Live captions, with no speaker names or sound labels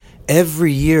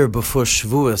Every year before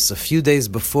Shavuos, a few days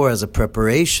before, as a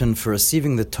preparation for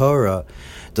receiving the Torah,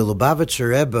 the Lubavitcher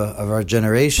Rebbe of our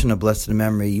generation of blessed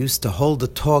memory used to hold a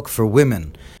talk for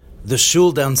women. The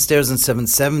shul downstairs in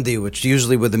 770, which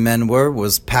usually where the men were,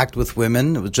 was packed with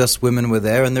women. It was just women were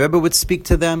there, and the Rebbe would speak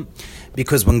to them.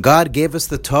 Because when God gave us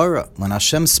the Torah, when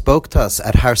Hashem spoke to us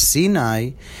at Har Sinai,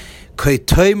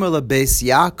 that's what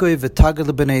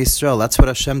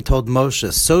Hashem told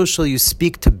Moshe. So shall you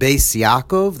speak to Beis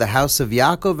Yaakov, the house of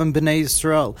Yaakov, and Bnei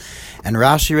Yisrael. And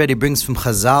Rashi already brings from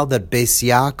Chazal that Beis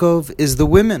Yaakov is the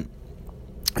women,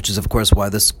 which is of course why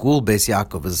the school Beis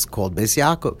Yaakov is called Beis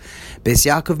Yaakov. Beis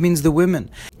Yaakov means the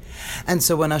women. And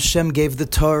so when Hashem gave the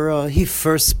Torah, He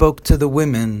first spoke to the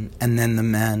women and then the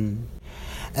men.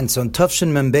 And so in Tufshin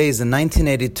Membeis in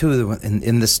 1982,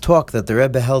 in this talk that the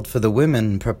Rebbe held for the women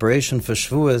in preparation for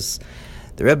Shavuos,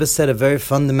 the Rebbe said a very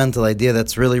fundamental idea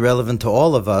that's really relevant to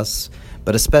all of us,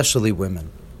 but especially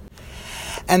women.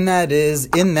 And that is,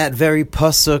 in that very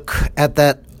pasuk, at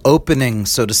that opening,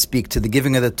 so to speak, to the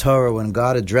giving of the Torah, when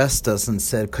God addressed us and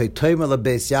said, speak to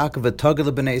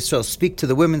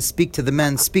the women, speak to the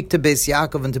men, speak to Beis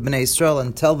Yaakov and to Bnei Yisrael,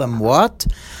 and tell them what?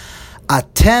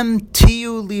 Atem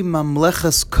tiyu li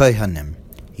mamlechas kohanim.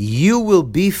 You will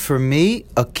be for me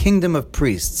a kingdom of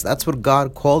priests. That's what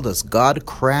God called us. God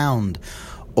crowned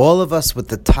all of us with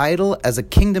the title as a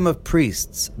kingdom of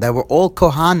priests, that were all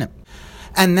kohanim.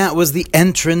 And that was the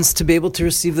entrance to be able to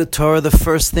receive the Torah. The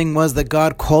first thing was that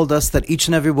God called us that each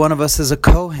and every one of us is a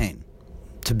kohen.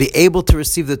 To be able to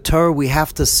receive the Torah, we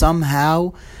have to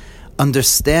somehow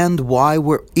understand why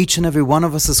each and every one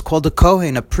of us is called a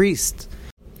kohen, a priest.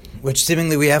 Which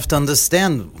seemingly we have to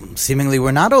understand. Seemingly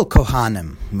we're not all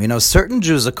Kohanim. We know certain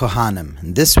Jews are Kohanim.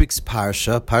 In this week's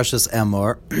Parshas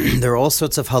Emor, there are all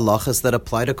sorts of halachas that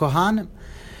apply to Kohanim.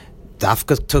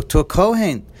 Dafka took to a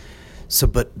Kohen. So,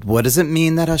 but what does it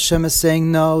mean that Hashem is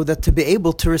saying no? That to be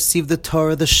able to receive the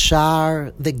Torah, the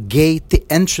shar, the gate, the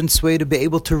entranceway, to be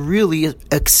able to really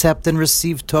accept and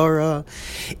receive Torah,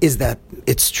 is that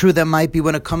it's true that might be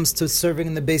when it comes to serving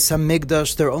in the Beis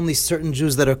HaMikdash, there are only certain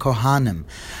Jews that are Kohanim.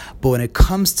 But when it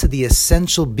comes to the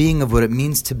essential being of what it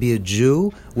means to be a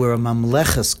Jew, we're a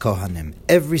Mamlechas Kohanim.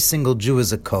 Every single Jew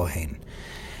is a Kohen.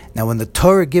 Now, when the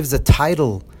Torah gives a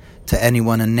title to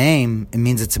anyone, a name, it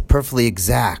means it's perfectly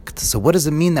exact. So what does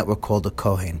it mean that we're called a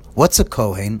Kohen? What's a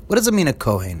Kohen? What does it mean, a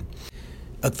Kohen?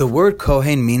 The word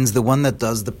Kohen means the one that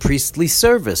does the priestly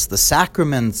service, the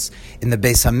sacraments. In the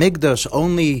Beis HaMikdash,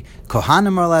 only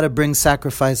Kohanim are allowed to bring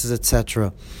sacrifices,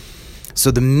 etc. So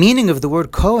the meaning of the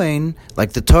word Kohen,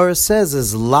 like the Torah says,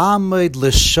 is Lamed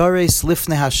l'shares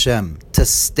lifnei Hashem, to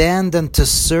stand and to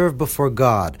serve before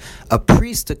God. A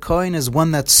priest, a Kohen, is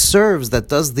one that serves, that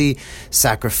does the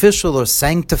sacrificial or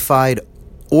sanctified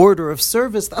order of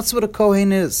service. That's what a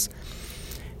Kohen is.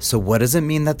 So what does it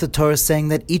mean that the Torah is saying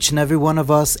that each and every one of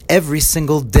us, every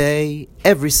single day,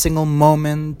 every single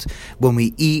moment, when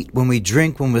we eat, when we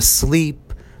drink, when we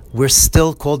sleep, we're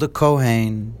still called a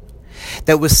Kohen?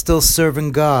 That we're still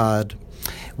serving God?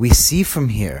 We see from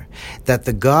here that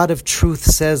the God of truth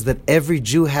says that every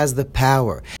Jew has the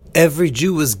power. Every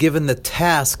Jew was given the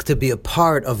task to be a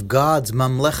part of God's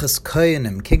Mamlechas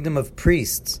Kohanim, kingdom of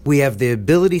priests. We have the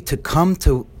ability to come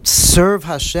to serve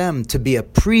Hashem, to be a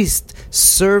priest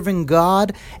serving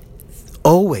God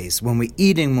always, when we're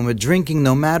eating, when we're drinking,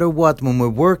 no matter what, when we're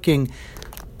working.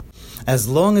 As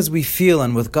long as we feel,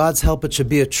 and with God's help it should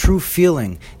be a true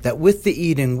feeling, that with the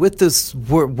eating, with this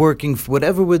working,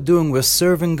 whatever we're doing, we're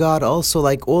serving God also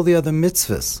like all the other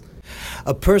mitzvahs.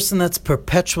 A person that's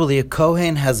perpetually a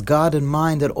Kohen has God in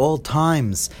mind at all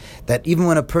times. That even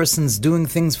when a person's doing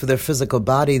things for their physical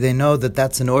body, they know that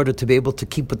that's in order to be able to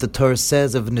keep what the Torah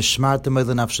says of Nishmartem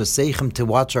Nafshaseichem, to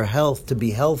watch our health, to be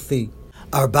healthy.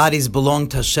 Our bodies belong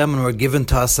to Hashem and were given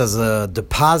to us as a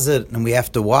deposit, and we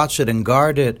have to watch it and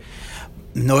guard it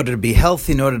in order to be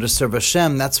healthy, in order to serve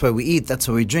Hashem. That's why we eat, that's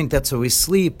why we drink, that's why we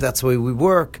sleep, that's why we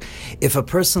work. If a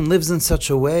person lives in such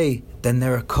a way, then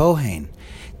they're a Kohen.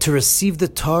 To receive the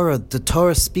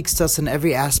Torah speaks to us in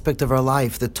every aspect of our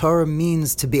life. The Torah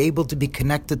means to be able to be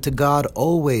connected to God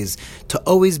always, to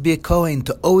always be a Kohen,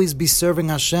 to always be serving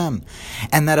Hashem.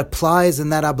 And that applies,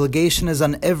 and that obligation is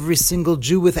on every single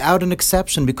Jew without an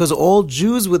exception, because all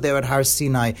Jews were there at Har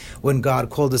Sinai when God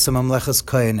called us a Mamlechas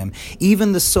Kohanim.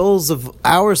 Even the souls of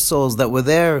our souls that were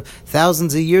there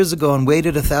thousands of years ago and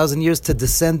waited 1,000 years to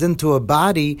descend into a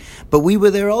body, but we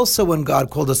were there also when God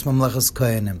called us Mamlechas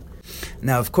Kohanim.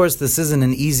 Now, of course, this isn't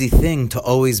an easy thing to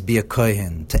always be a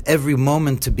kohen, to every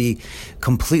moment to be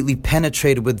completely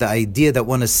penetrated with the idea that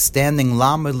one is standing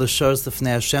lamed l'shores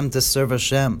lifnei Hashem to serve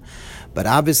Hashem. But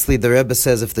obviously, the Rebbe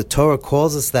says if the Torah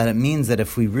calls us that, it means that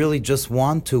if we really just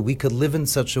want to, we could live in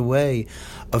such a way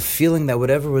of feeling that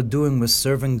whatever we're doing, we're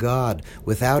serving God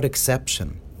without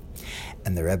exception.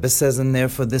 And the Rebbe says, and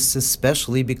therefore this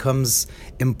especially becomes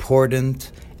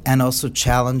important and also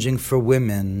challenging for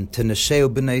women, to Neshei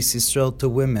B'nai Yisrael, to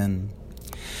women.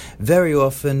 Very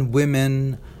often,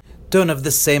 women don't have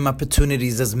the same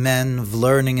opportunities as men of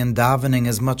learning and davening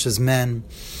as much as men.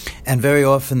 And very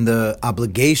often the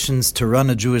obligations to run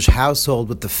a Jewish household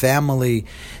with the family,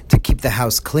 to keep the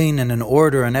house clean and in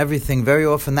order and everything, very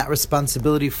often that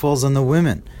responsibility falls on the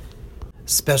women.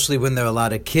 Especially when there are a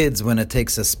lot of kids, when it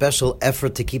takes a special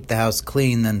effort to keep the house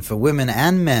clean. And for women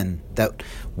and men that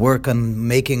work on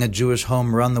making a Jewish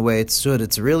home run the way it should,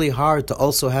 it's really hard to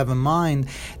also have in mind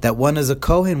that one is a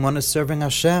Kohen, one is serving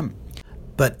Hashem.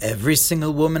 But every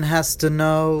single woman has to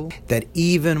know that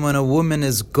even when a woman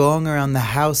is going around the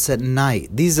house at night,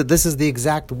 this is the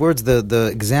exact words, the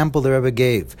example the Rebbe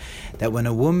gave, that when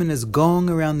a woman is going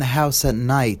around the house at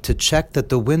night to check that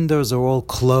the windows are all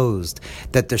closed,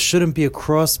 that there shouldn't be a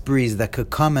cross breeze that could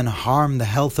come and harm the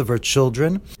health of her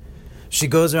children, she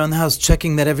goes around the house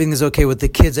checking that everything is okay with the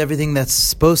kids, everything that's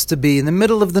supposed to be. In the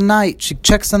middle of the night, she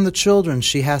checks on the children.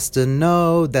 She has to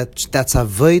know that that's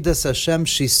Avodas Hashem.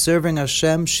 She's serving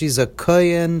Hashem. She's a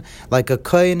kohen, like a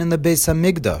kohen in the Beis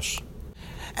HaMikdash.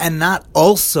 And not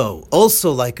also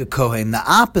like a kohen, the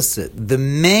opposite. The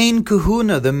main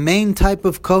kahuna, the main type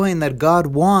of kohen that God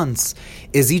wants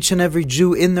is each and every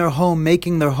Jew in their home,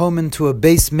 making their home into a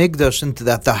Beis Mikdash, into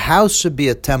that the house should be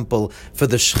a temple for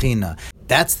the Shechina.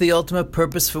 That's the ultimate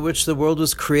purpose for which the world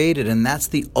was created, and that's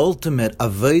the ultimate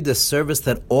avodah service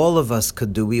that all of us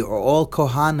could do. We are all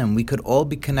kohanim. We could all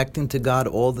be connecting to God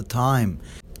all the time.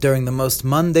 During the most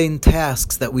mundane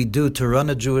tasks that we do to run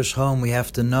a Jewish home, we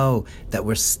have to know that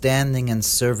we're standing and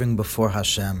serving before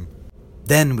Hashem.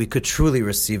 Then we could truly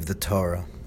receive the Torah.